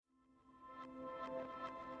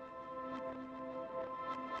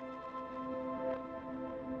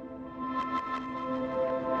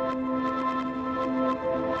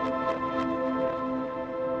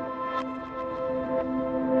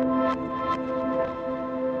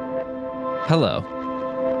Hello,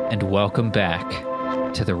 and welcome back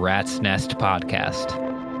to the Rat's Nest podcast.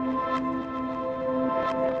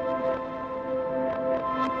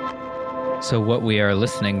 So what we are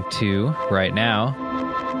listening to right now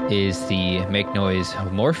is the Make Noise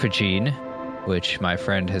Morphogene, which my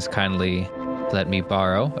friend has kindly let me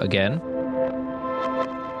borrow again.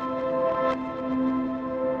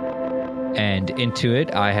 And into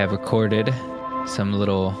it, I have recorded some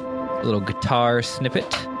little guitar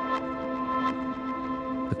snippet,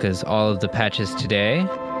 because all of the patches today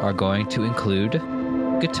are going to include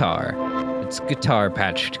guitar. It's guitar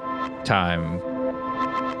patch time.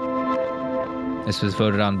 This was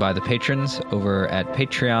voted on by the patrons over at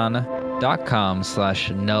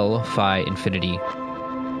patreon.com/nullphi-infinity.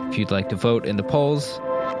 If you'd like to vote in the polls,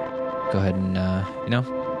 go ahead and,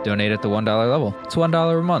 donate at the $1 level. It's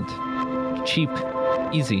 $1 a month. Cheap.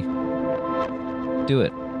 Easy. Do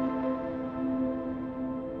it.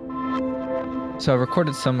 So I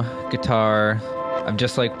recorded some guitar. I'm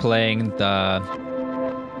just playing the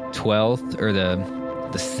 12th or the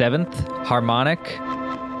 7th harmonic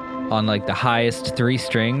on the highest 3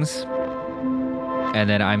 strings. And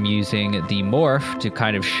then I'm using the morph to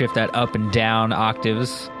kind of shift that up and down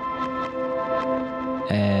octaves.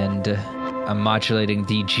 And I'm modulating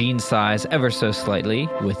the gene size ever so slightly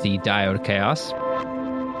with the diode chaos.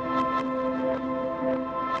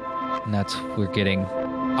 And we're getting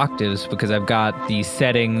octaves because I've got the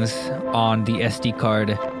settings on the SD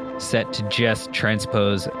card set to just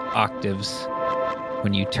transpose octaves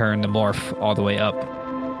when you turn the morph all the way up.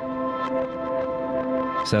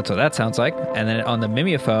 So that's what that sounds like. And then on the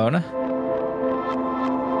Mimeophone,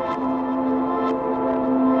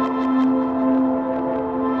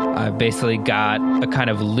 I've basically got a kind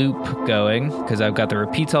of loop going because I've got the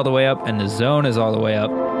repeats all the way up and the zone is all the way up.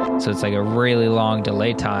 So it's a really long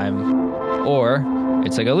delay time. Or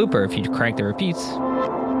it's like a looper if you crank the repeats.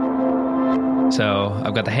 So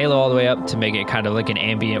I've got the halo all the way up to make it kind of like an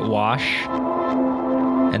ambient wash.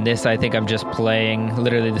 And this, I think I'm just playing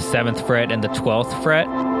literally the 7th fret and the 12th fret,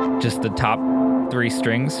 just the top 3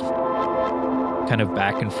 strings, kind of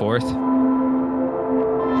back and forth.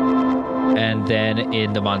 And then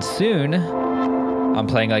in the Monsoon, I'm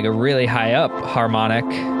playing a really high up harmonic.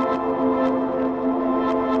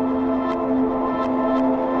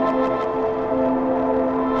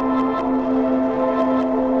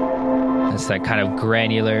 It's that kind of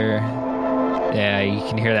granular, yeah, you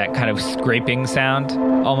can hear that kind of scraping sound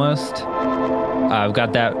almost. I've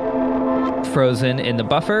got that frozen in the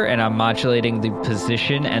buffer, and I'm modulating the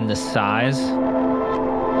position and the size.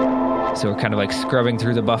 So we're kind of scrubbing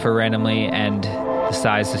through the buffer randomly, and the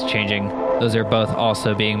size is changing. Those are both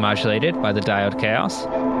also being modulated by the diode chaos.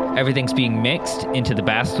 Everything's being mixed into the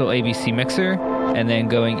Bastel ABC mixer, and then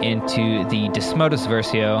going into the Desmodus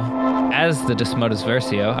Versio. As the Desmodus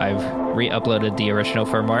Versio, I've re-uploaded the original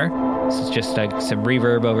firmware. This is just some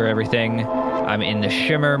reverb over everything. I'm in the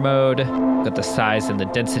shimmer mode, got the size and the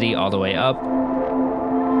density all the way up.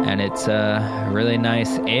 And it's a really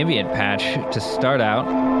nice ambient patch to start out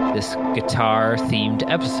this guitar-themed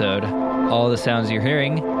episode. All the sounds you're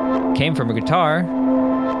hearing came from a guitar.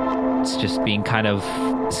 It's just being kind of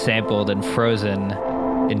sampled and frozen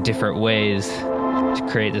in different ways to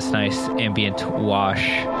create this nice ambient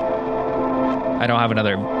wash. I don't have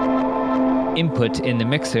another input in the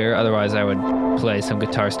mixer, otherwise I would play some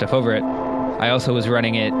guitar stuff over it. I also was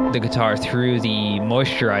running the guitar through the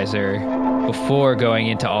moisturizer before going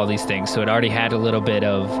into all these things, so it already had a little bit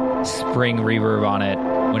of spring reverb on it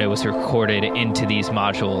when it was recorded into these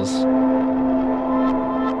modules.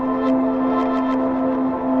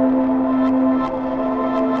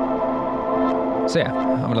 So yeah,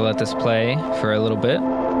 I'm going to let this play for a little bit,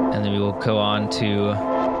 and then we will go on to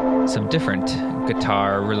some different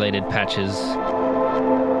guitar-related patches.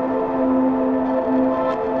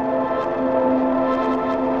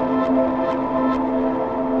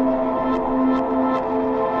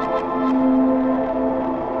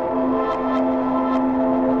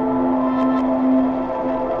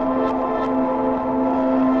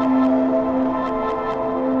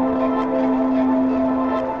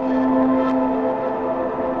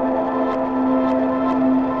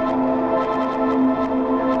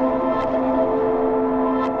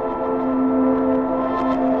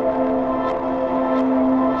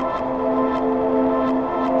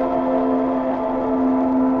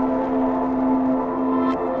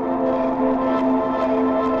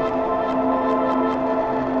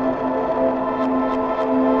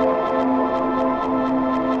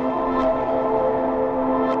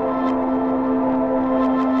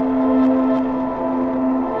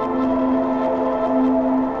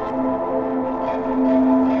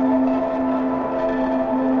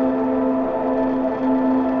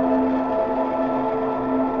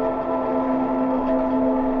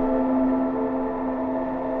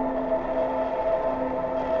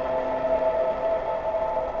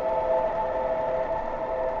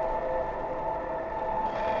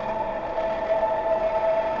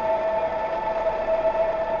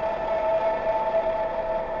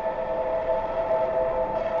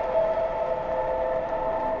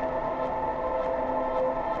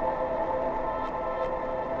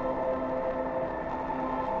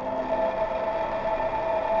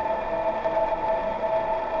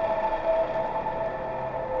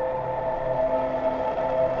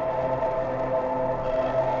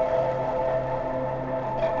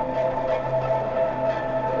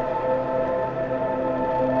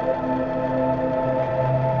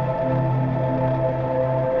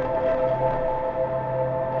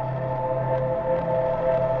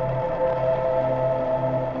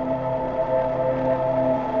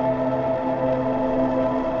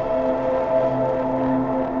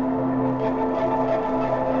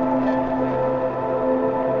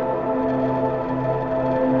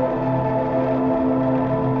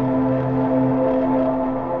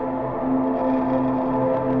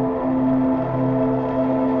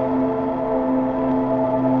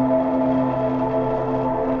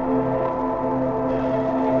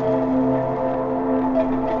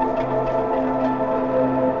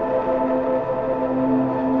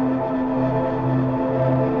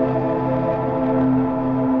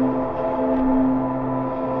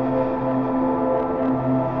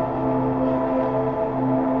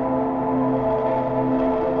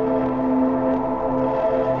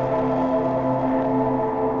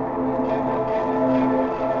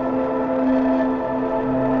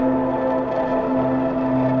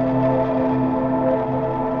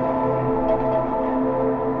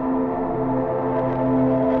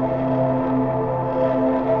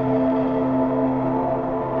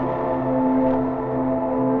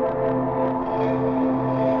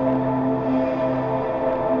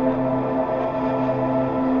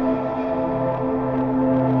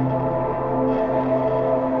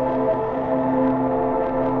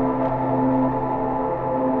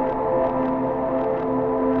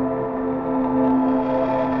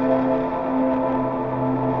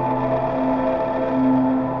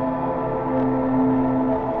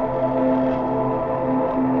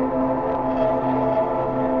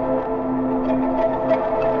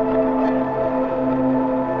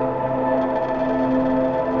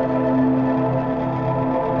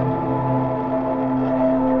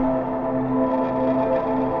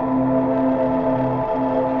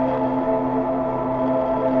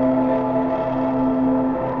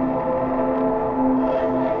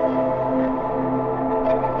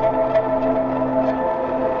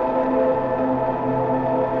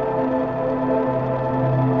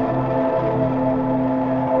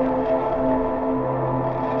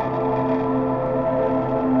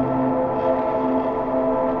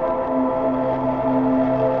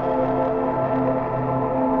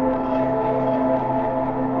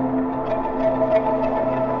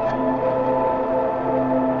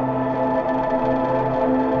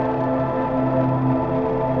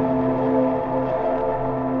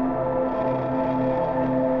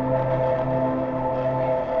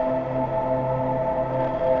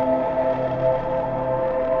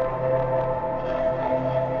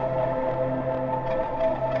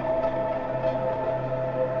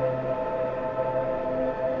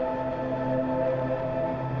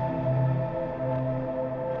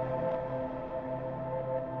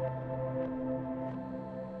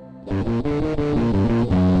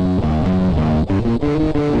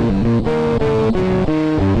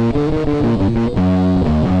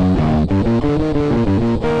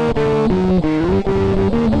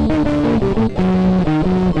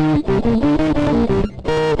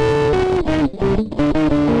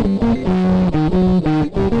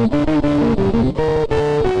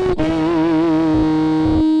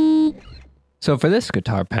 So for this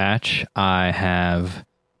guitar patch, I have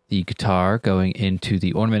the guitar going into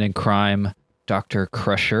the Ornament and Crime Dr.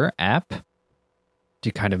 Crusher app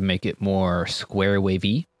to kind of make it more square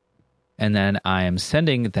wavy. And then I am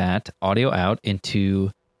sending that audio out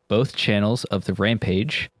into both channels of the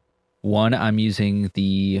Rampage. One, I'm using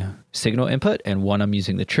the signal input, and one, I'm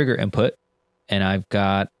using the trigger input. And I'm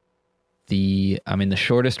in the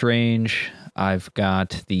shortest range. I've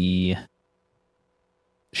got the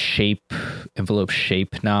envelope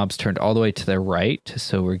shape knobs turned all the way to the right.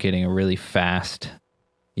 So we're getting a really fast,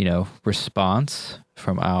 response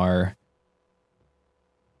from our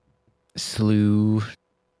slew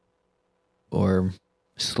or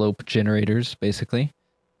slope generators, basically.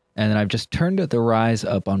 And then I've just turned the rise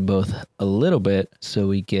up on both a little bit so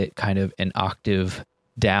we get kind of an octave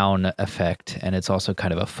down effect, and it's also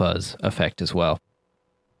kind of a fuzz effect as well.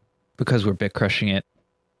 Because we're bit crushing it,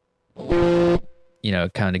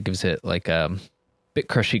 it kind of gives it like a bit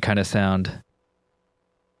crushy kind of sound.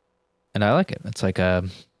 And I like it. It's like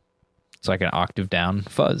an octave down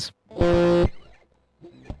fuzz.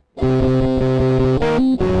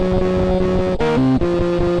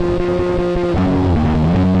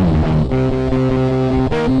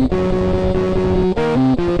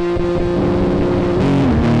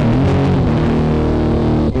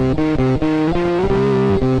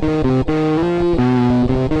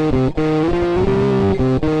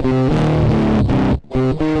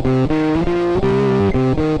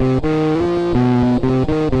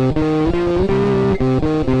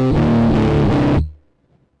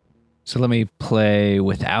 So let me play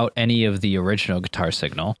without any of the original guitar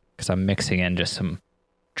signal, because I'm mixing in just some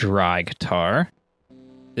dry guitar.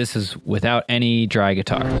 This is without any dry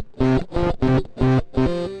guitar.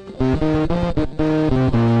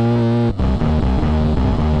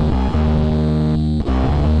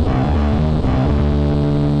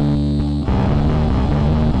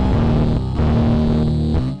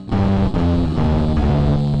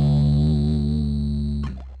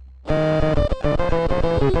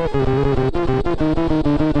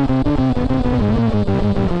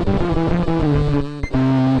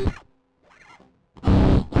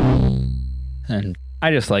 And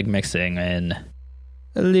I just like mixing in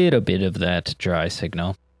a little bit of that dry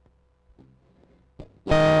signal.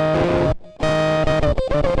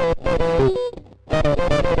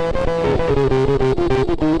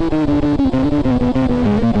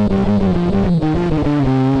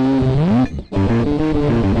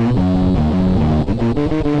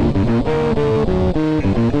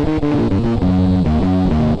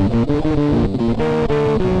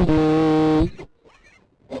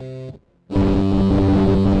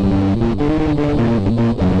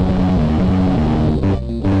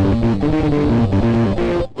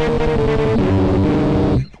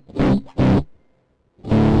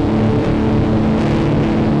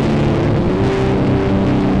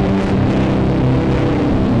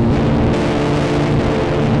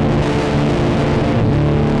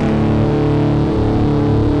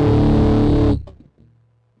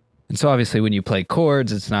 So obviously when you play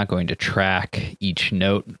chords, it's not going to track each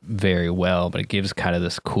note very well, but it gives kind of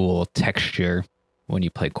this cool texture when you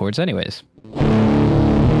play chords anyways.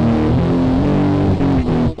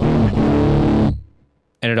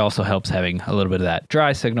 And it also helps having a little bit of that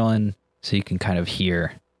dry signal in, so you can kind of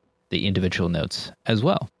hear the individual notes as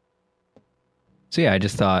well. So yeah, I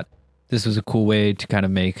just thought this was a cool way to kind of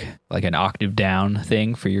make like an octave down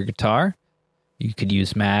thing for your guitar. You could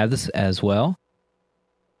use maths as well.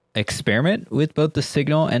 Experiment with both the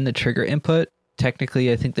signal and the trigger input.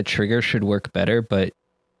 Technically, I think the trigger should work better, but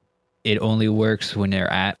it only works when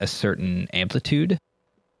they're at a certain amplitude.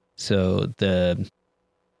 So the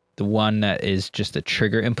one that is just the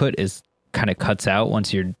trigger input is kind of cuts out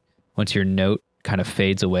once your note kind of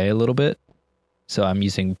fades away a little bit. So I'm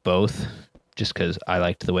using both just because I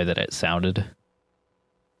liked the way that it sounded.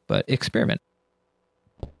 But experiment.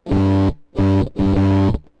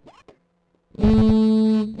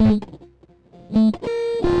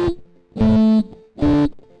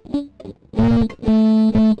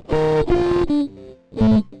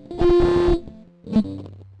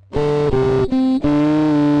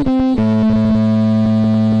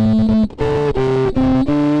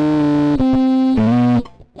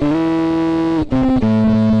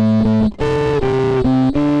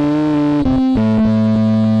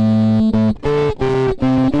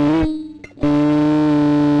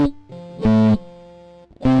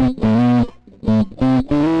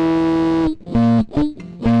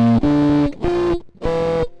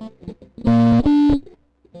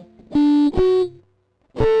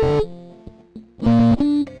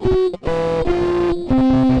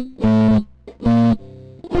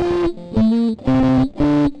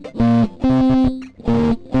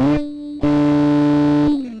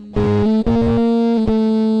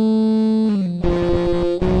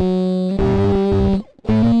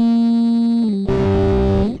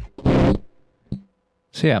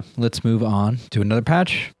 So yeah, let's move on to another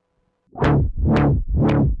patch.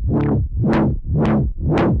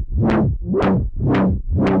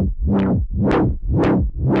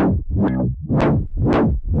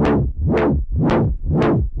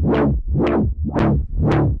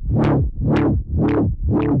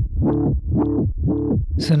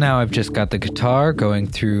 So now I've just got the guitar going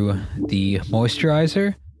through the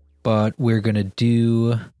moisturizer, but we're going to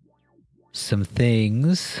do some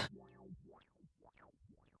things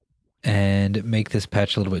and make this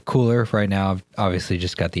patch a little bit cooler. Right now, I've obviously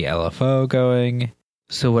just got the LFO going.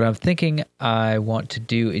 So what I'm thinking I want to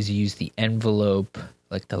do is use the envelope,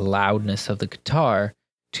 like the loudness of the guitar,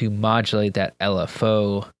 to modulate that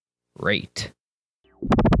LFO rate.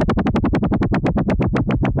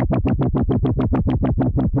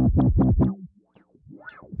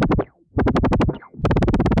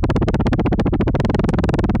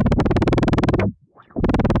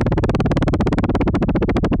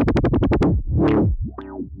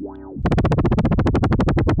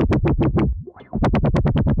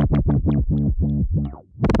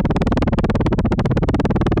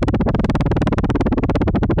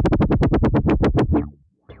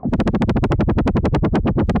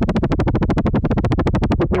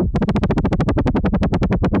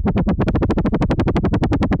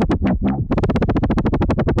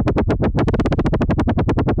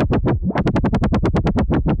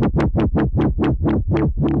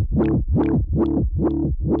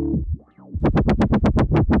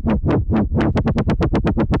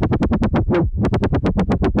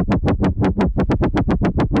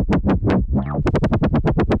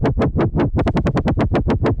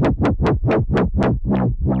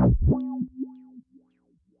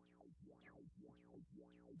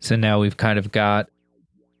 So now we've kind of got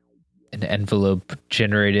an envelope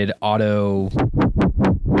generated auto.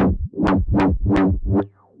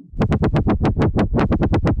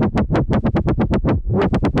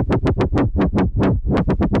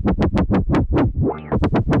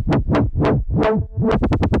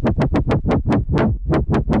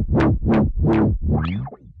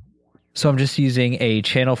 So I'm just using a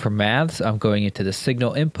channel for maths. I'm going into the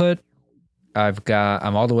signal input. I'm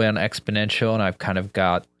all the way on exponential, and I've kind of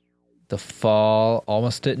got the fall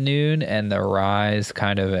almost at noon and the rise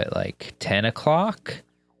kind of at like 10 o'clock.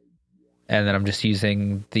 And then I'm just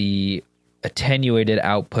using the attenuated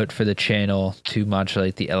output for the channel to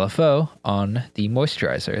modulate the LFO on the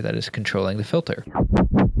moisturizer that is controlling the filter.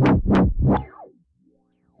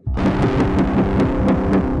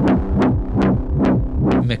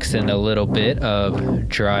 Mix in a little bit of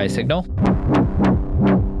dry signal.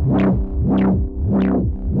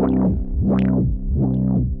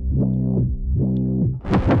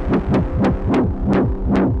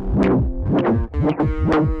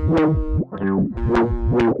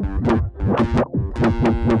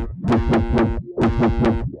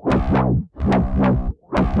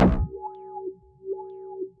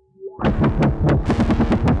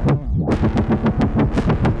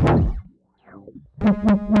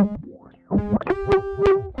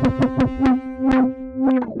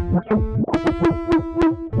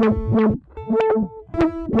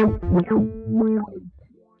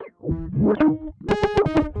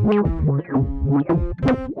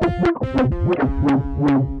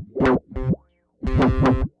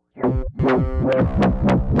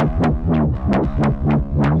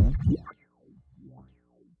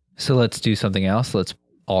 So let's do something else. Let's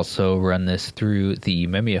also run this through the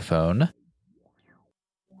Memiophone.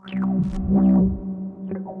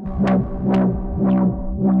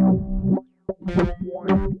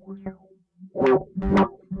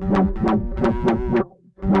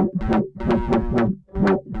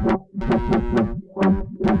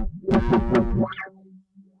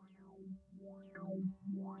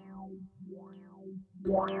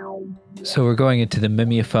 So we're going into the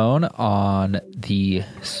Memiophone on the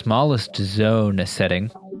smallest zone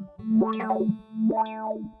setting.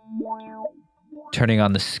 Turning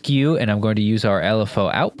on the skew, and I'm going to use our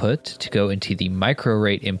LFO output to go into the micro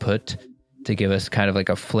rate input to give us kind of like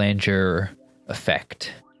a flanger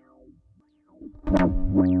effect.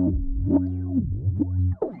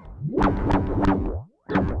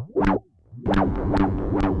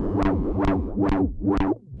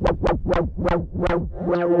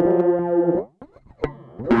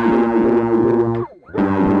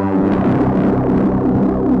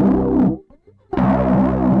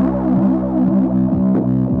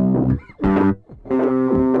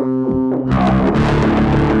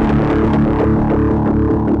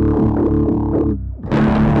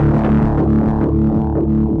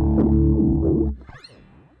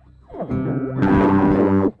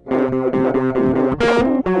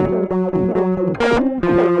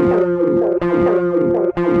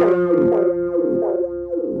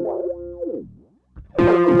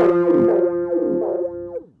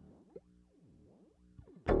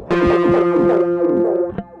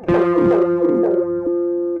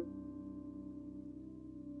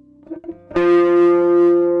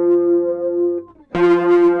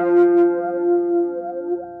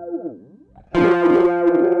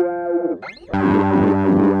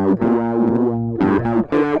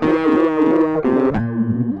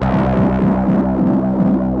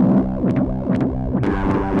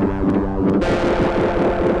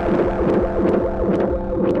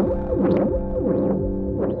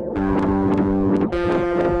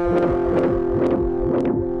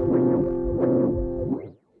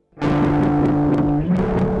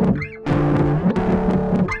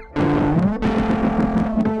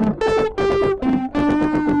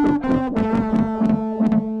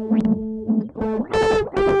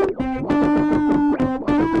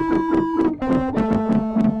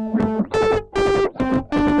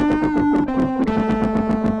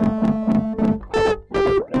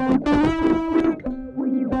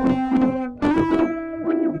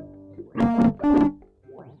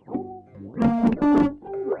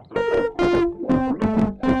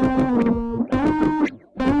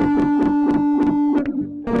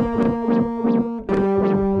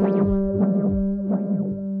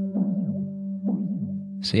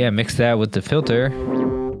 yeah, mix that with the filter,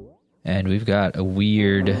 and we've got a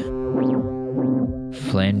weird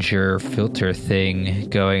flanger filter thing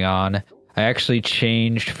going on. I actually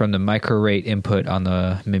changed from the micro rate input on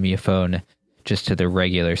the Mimeophone just to the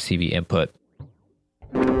regular CV input.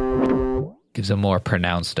 Gives a more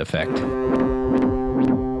pronounced effect.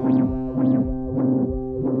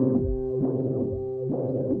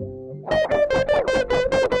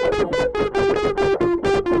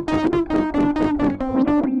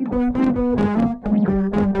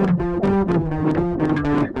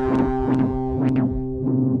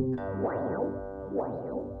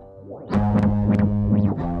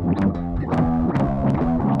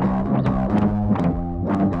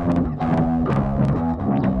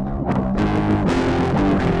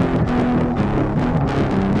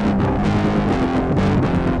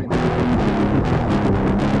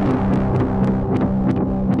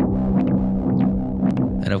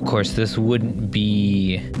 Of course, this wouldn't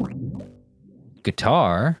be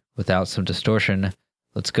guitar without some distortion.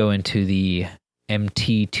 Let's go into the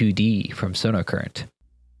MT2D from Sonar Current.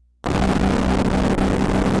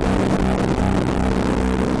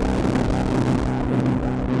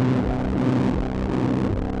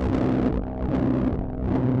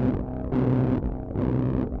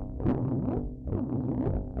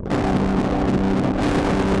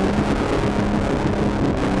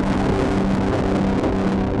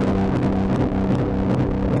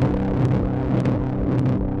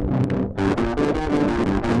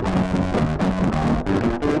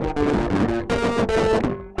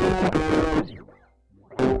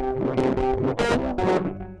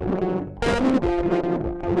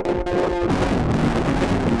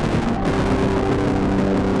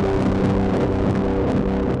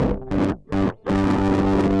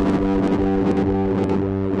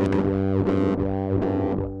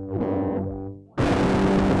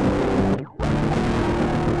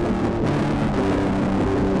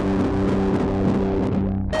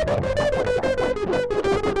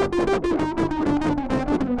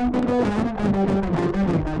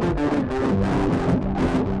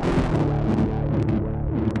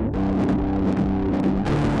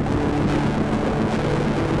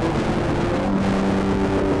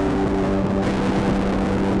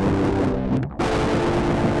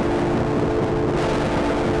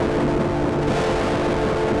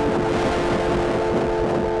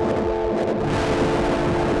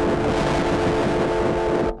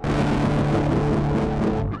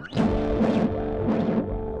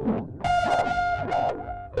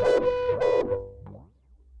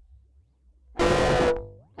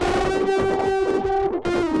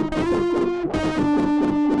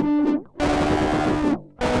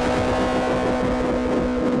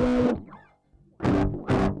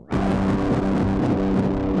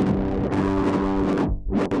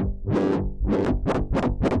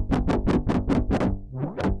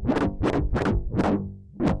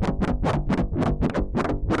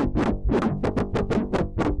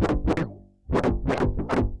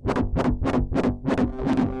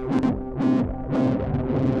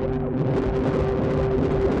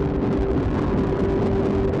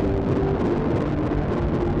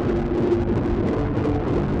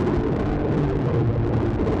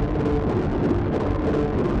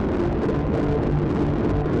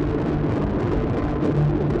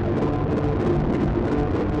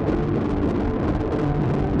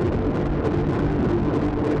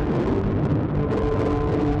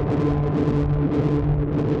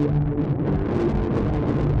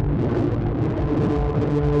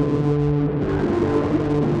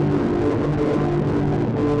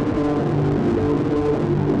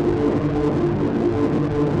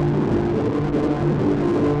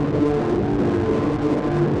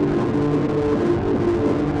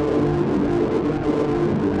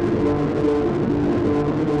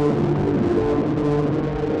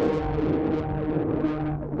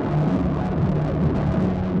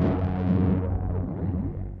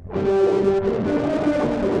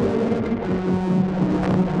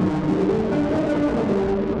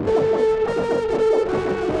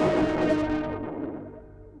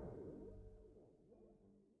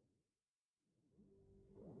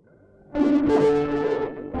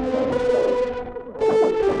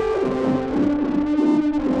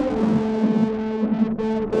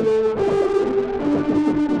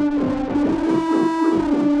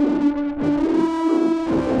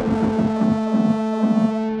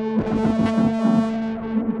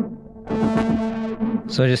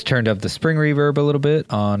 So I just turned up the spring reverb a little bit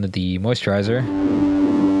on the moisturizer.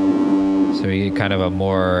 So you get kind of a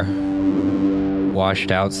more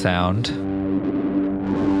washed out sound.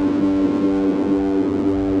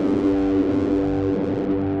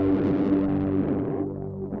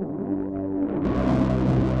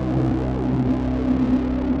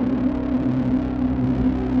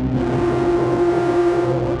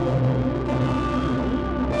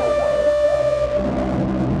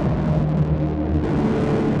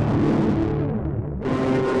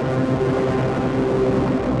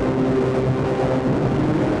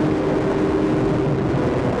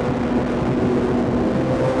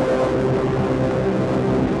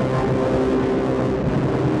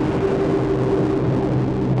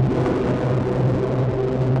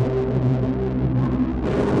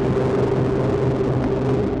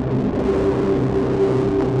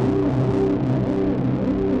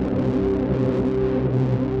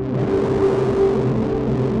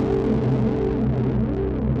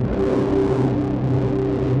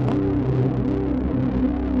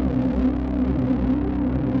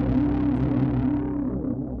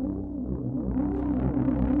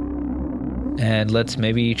 And let's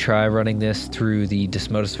maybe try running this through the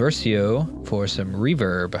Desmodus Versio for some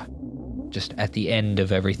reverb, just at the end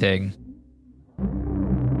of everything.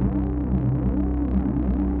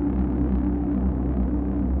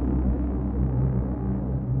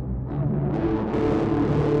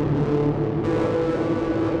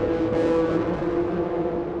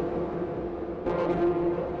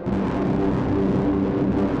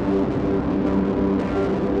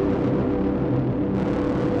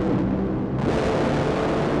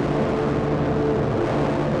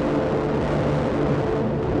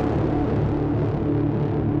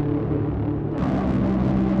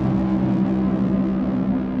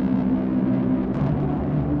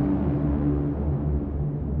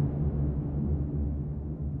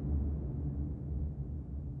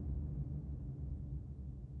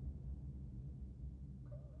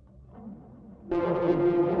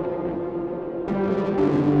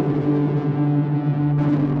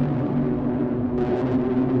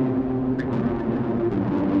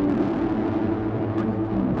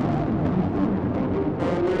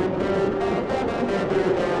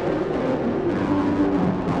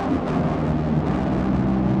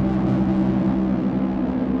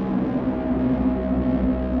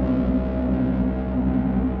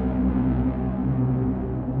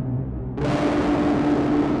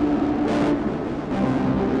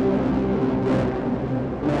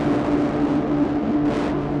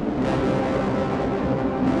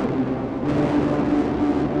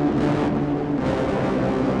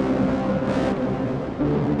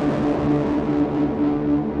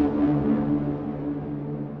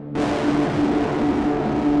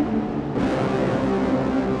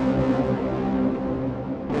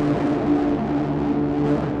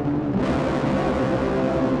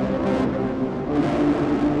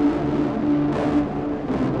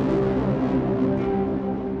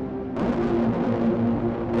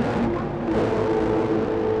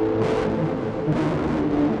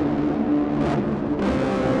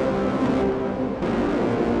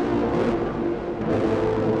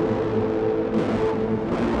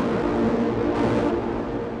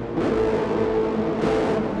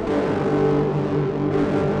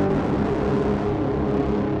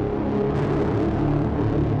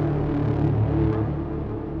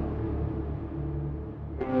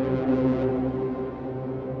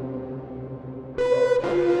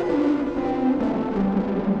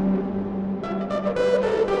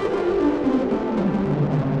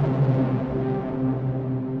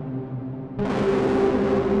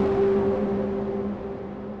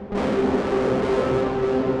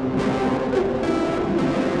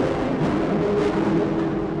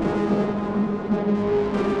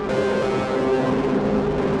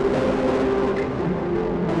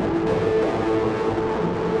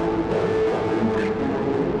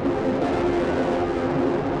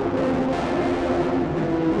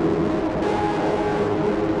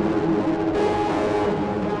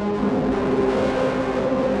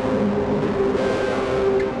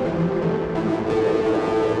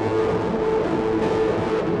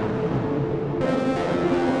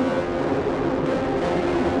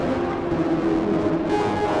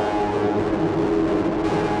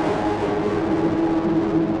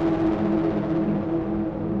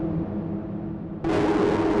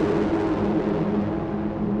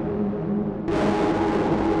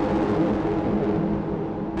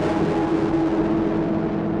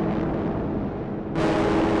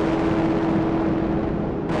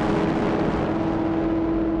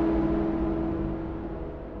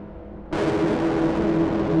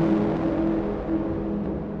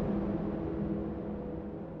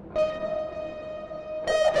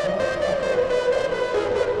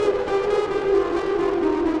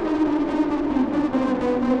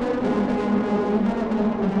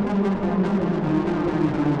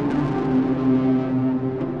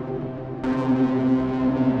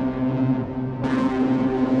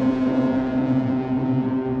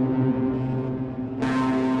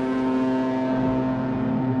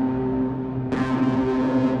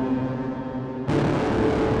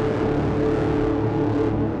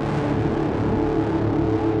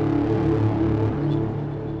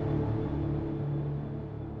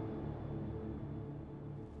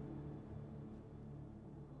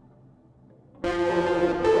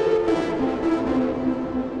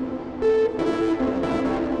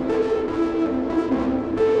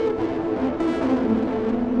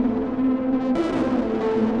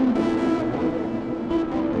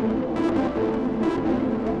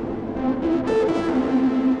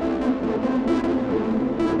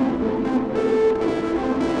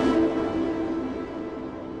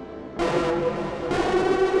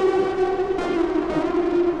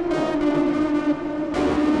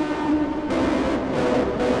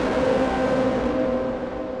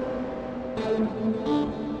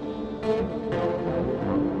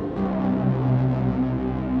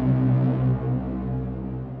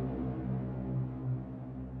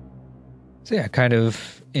 So yeah, kind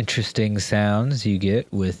of interesting sounds you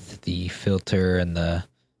get with the filter and the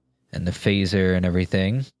phaser and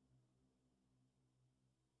everything.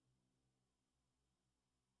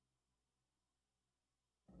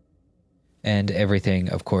 And everything,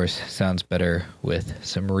 of course, sounds better with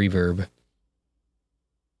some reverb.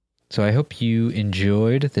 So I hope you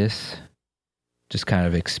enjoyed this just kind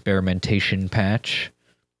of experimentation patch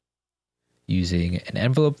using an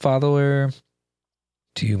envelope follower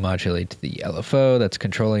to modulate the LFO that's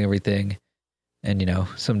controlling everything. And, you know,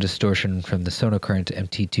 some distortion from the Sonocurrent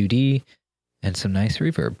MT2D and some nice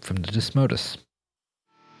reverb from the Desmodus.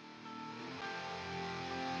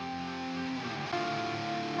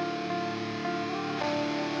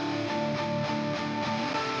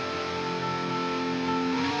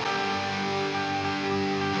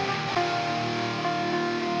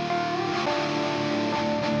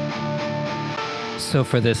 So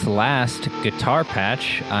for this last guitar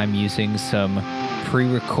patch, I'm using some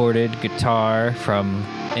pre-recorded guitar from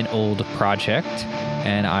an old project,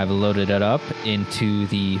 and I've loaded it up into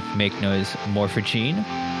the Make Noise Morphogene.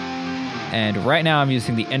 And right now I'm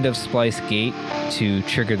using the end of splice gate to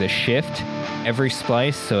trigger the shift every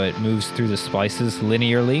splice, so it moves through the splices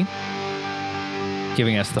linearly,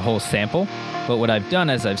 giving us the whole sample. But what I've done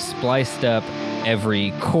is I've spliced up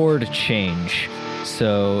every chord change.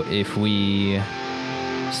 So if we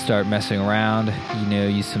start messing around, you know,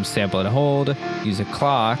 use some sample and hold, use a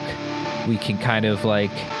clock, we can kind of like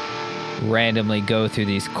randomly go through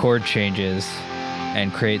these chord changes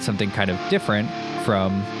and create something kind of different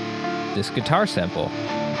from this guitar sample.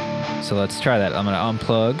 So let's try that. I'm going to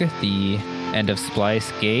unplug the end of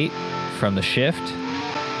splice gate from the shift,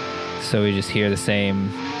 so we just hear the same,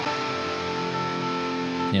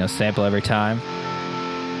 you know, sample every time.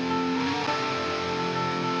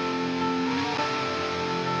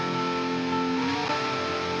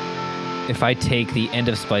 If I take the end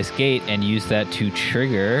of splice gate and use that to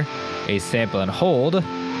trigger a sample and hold,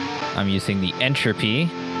 I'm using the entropy.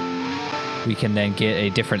 We can then get a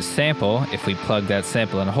different sample if we plug that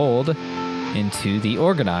sample and hold into the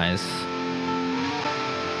organize.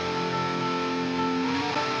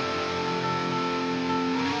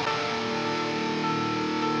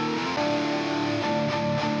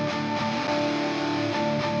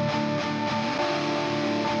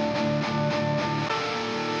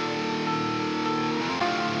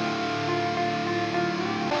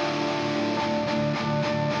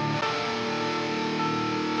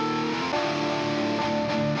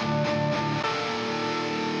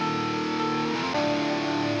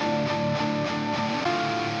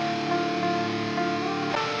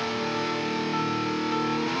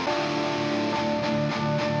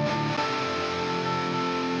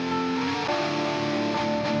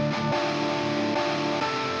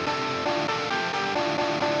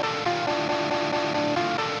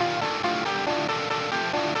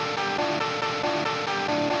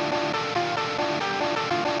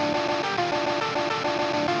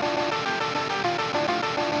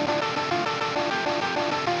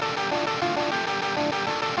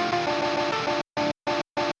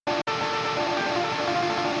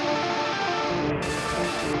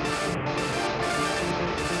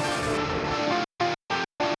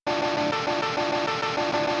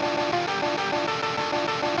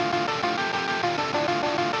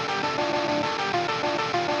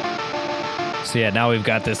 So yeah, now we've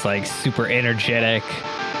got this like super energetic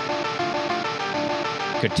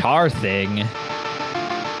guitar thing,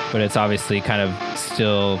 but it's obviously kind of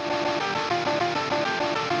still,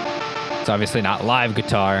 it's obviously not live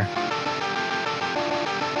guitar.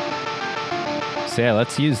 So yeah,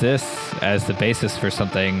 let's use this as the basis for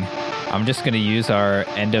something. I'm just going to use our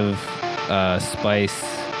end of splice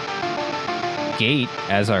gate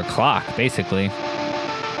as our clock, basically.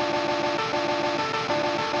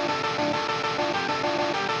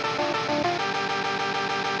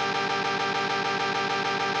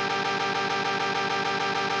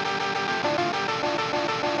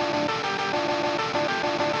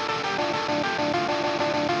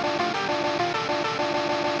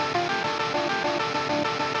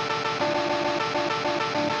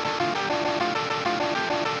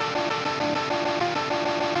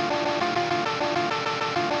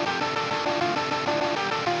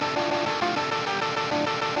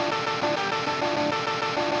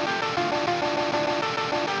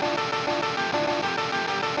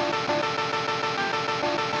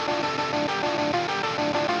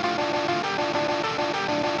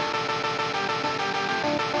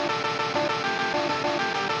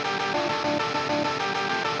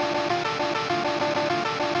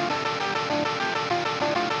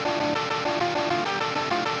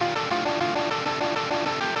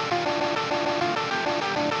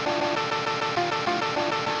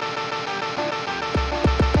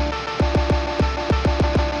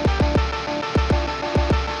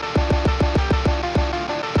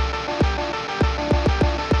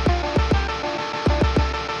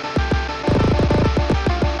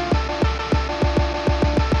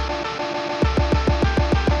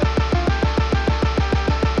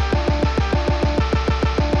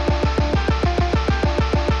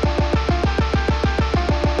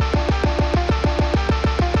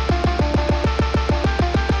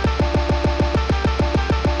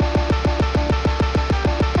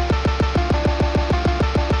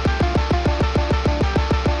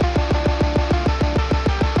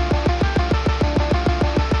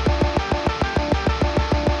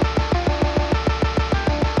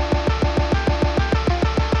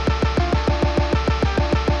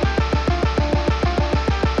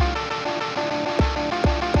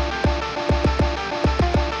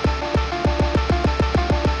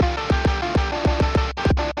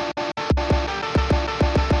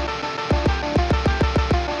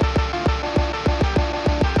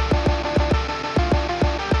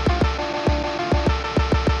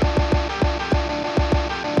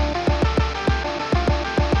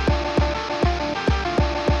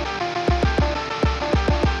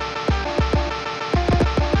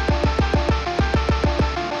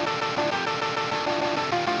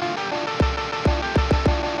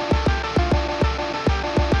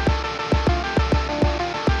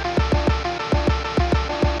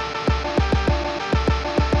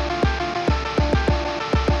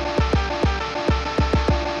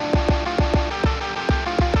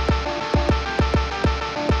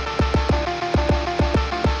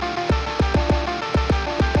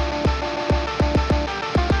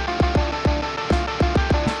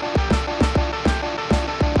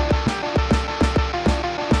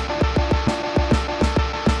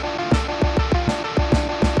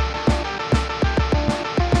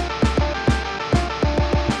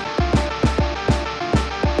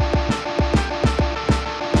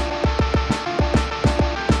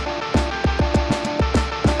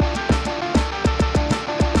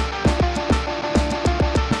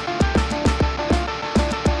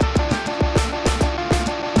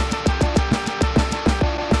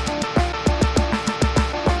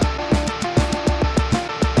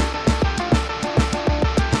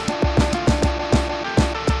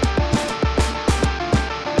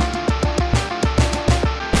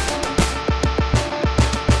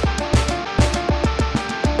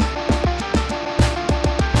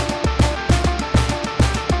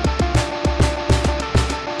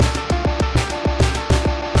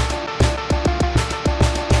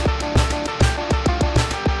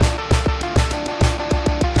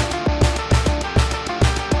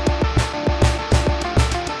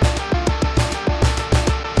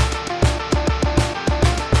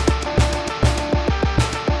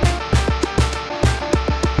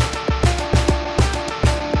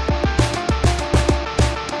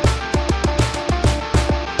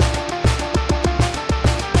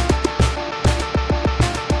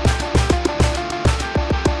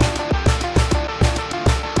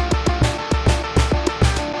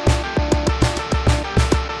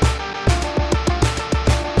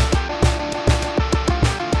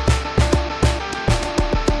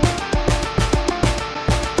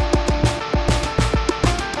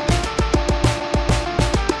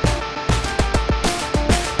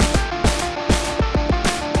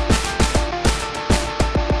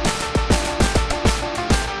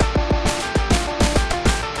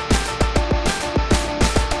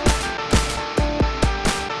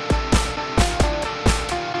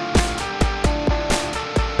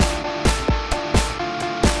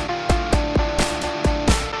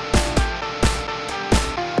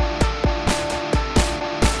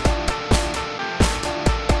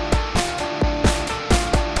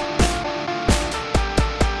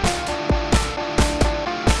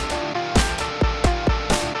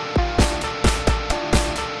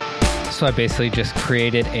 So I basically just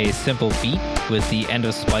created a simple beat with the end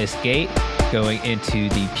of splice gate going into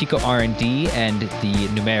the Pico R&D and the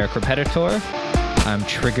numeric repetitor. I'm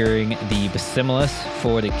triggering the Basimilus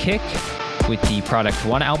for the kick with the product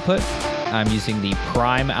 1 output. I'm using the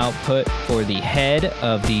prime output for the head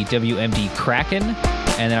of the WMD Kraken,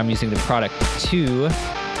 and then I'm using the product 2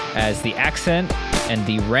 as the accent and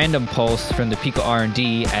the random pulse from the Pico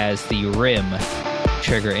R&D as the rim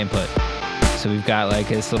trigger input. So we've got like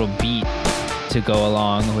this little beat to go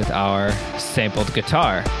along with our sampled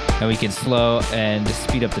guitar. And we can slow and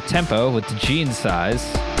speed up the tempo with the gene size.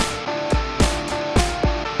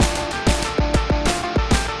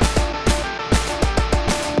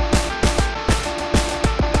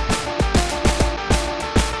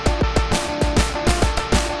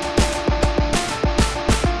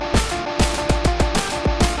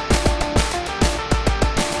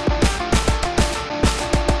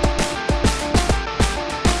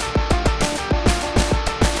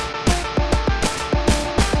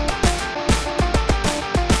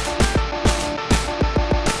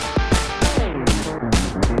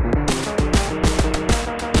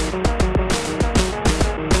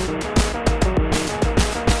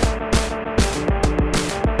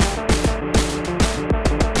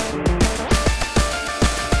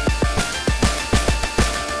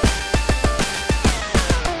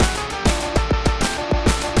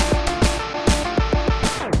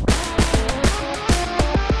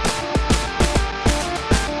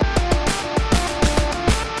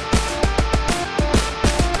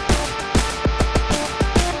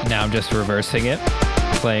 Now I'm just reversing it,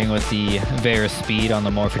 playing with the Vera speed on the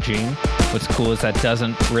Morphogene. What's cool is that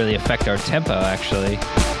doesn't really affect our tempo, actually,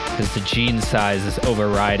 because the gene size is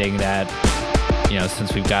overriding that, you know,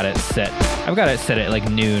 since we've got it set. I've got it set at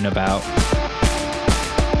like noon about.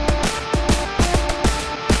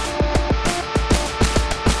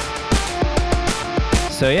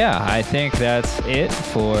 So yeah, I think that's it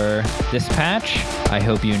for this patch. I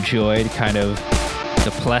hope you enjoyed kind of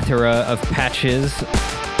the plethora of patches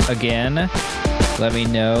again. Let me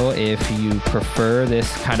know if you prefer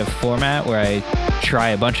this kind of format where I try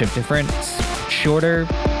a bunch of different shorter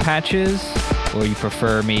patches, or you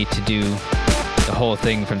prefer me to do the whole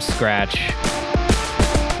thing from scratch.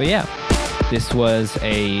 But yeah, this was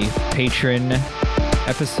a patron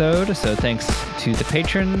episode, so thanks to the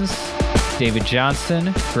patrons: David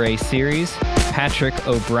Johnson, Gray Series, Patrick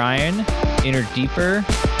O'Brien, Inner Deeper,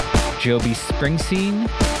 Joby Springsteen,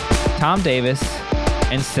 Tom Davis,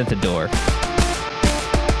 and Synthador.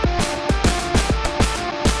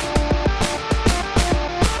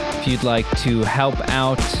 If you'd like to help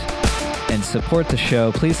out and support the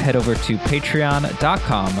show, please head over to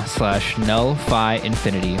patreon.com/nullphi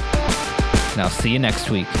infinity. And I'll see you next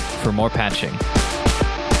week for more patching.